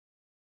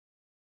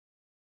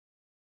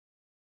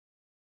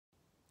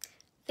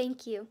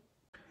Thank you.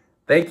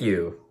 Thank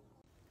you.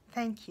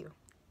 Thank you.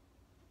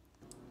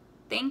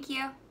 Thank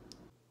you.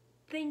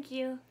 Thank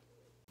you.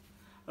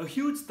 A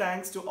huge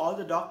thanks to all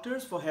the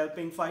doctors for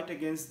helping fight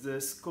against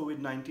this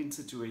COVID-19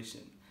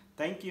 situation.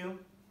 Thank you.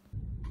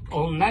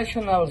 On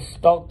National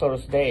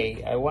Doctors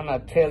Day, I want to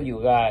tell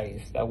you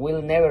guys that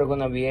we're never going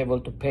to be able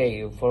to pay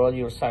you for all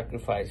your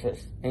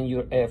sacrifices and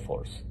your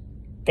efforts.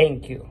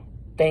 Thank you.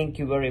 Thank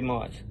you very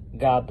much.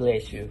 God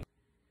bless you.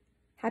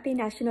 Happy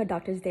National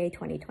Doctors Day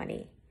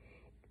 2020.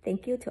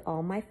 Thank you to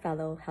all my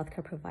fellow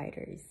healthcare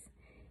providers.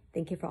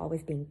 Thank you for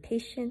always being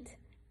patient,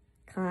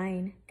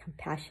 kind,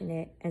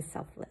 compassionate, and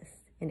selfless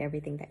in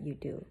everything that you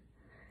do.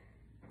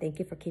 Thank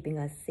you for keeping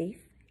us safe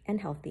and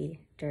healthy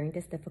during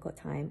this difficult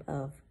time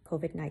of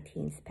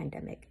COVID-19's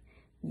pandemic.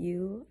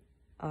 You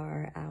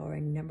are our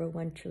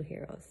 #1 true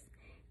heroes.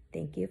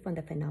 Thank you from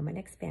the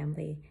Phenomenex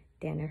family,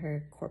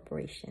 Danaher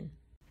Corporation.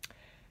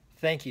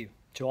 Thank you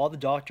to all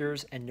the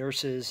doctors and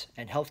nurses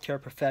and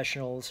healthcare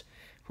professionals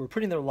who are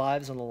putting their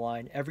lives on the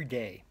line every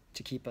day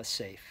to keep us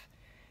safe.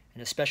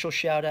 And a special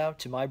shout out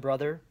to my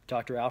brother,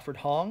 Dr. Alfred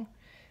Hong,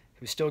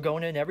 who's still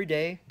going in every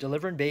day,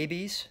 delivering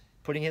babies,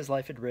 putting his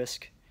life at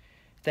risk.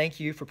 Thank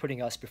you for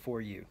putting us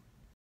before you.